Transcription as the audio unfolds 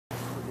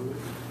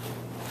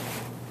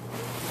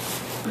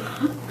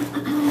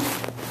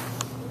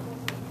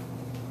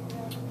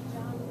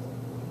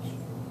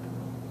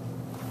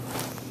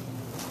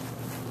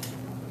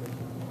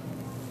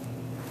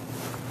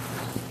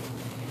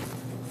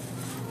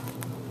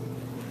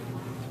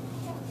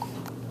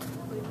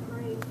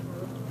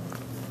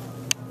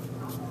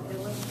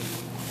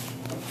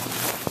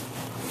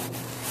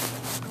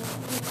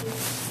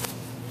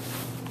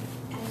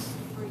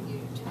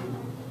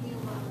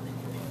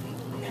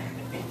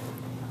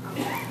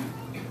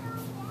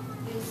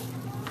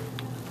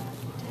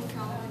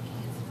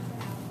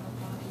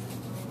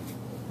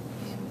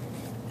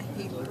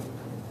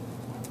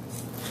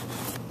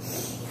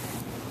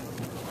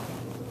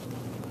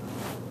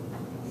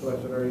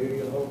Blessed are you,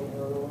 you holy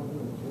Lord,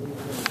 and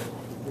Jesus,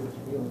 and His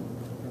healing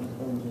and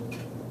cleansing.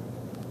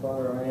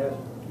 Father, I ask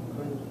to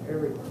cleanse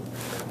everything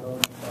that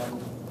Lord God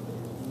is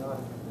not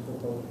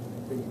supposed to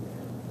be.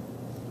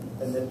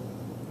 And that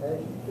as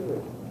you do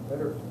it, let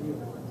her feel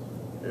it.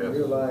 Yes. And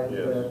realize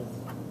Yes. that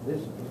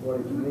this is what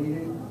is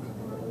needed, and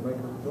to make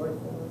her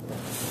joyful.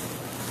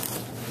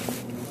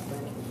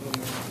 Thank you so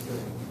much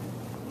today.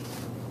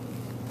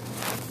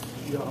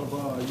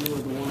 Yahweh, you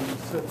are the one who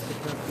sets the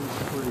captives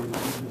free. We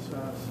just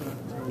ask that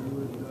you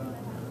would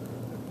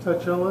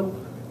touch Ellen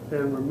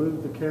and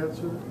remove the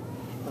cancer,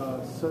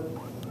 set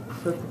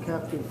the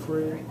captive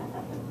free,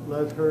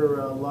 let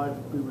her life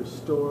be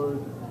restored,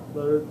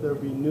 let there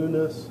be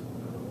newness,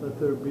 let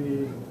there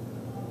be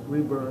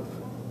rebirth,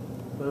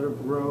 let her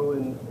grow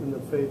in the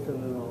faith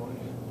and the knowledge.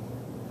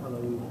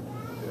 Hallelujah.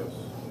 Yes,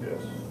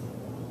 yes.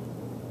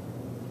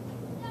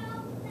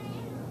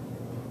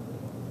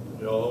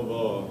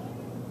 Yahweh,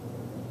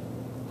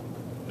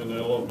 in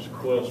Ellen's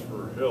quest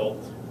for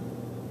health,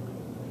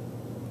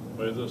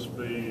 may this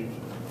be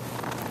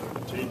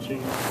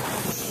teaching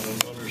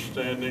and an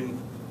understanding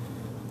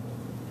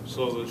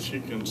so that she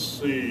can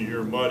see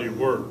your mighty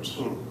works.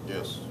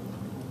 Yes.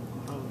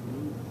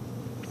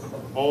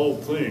 All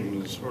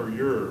things are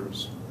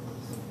yours.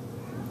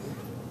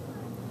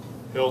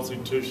 Healthy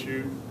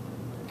tissue,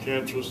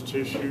 cancerous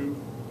tissue,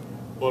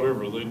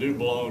 whatever, they do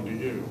belong to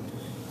you.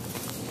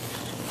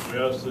 We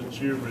ask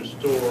that you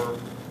restore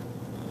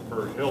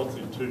her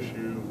healthy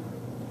tissue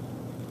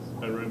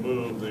and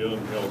remove the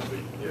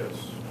unhealthy. Yes.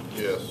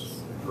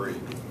 Yes. Agreed.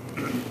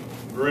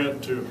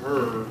 Grant to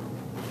her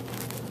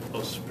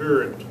a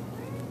spirit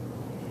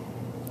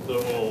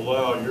that will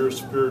allow your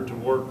spirit to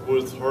work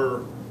with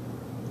her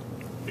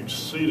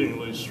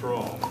exceedingly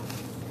strong,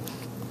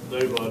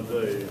 day by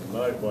day,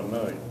 night by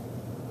night.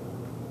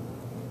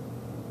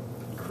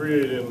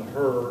 Create in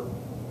her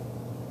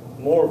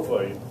more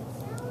faith,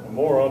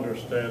 more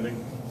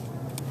understanding,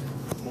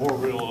 more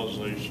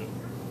realization.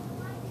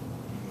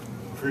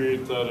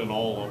 Create that in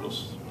all of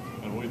us.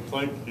 And we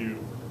thank you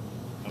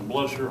and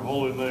bless your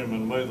holy name,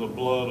 and may the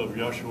blood of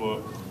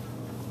Yeshua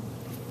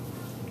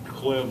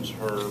cleanse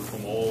her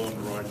from all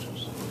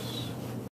unrighteousness.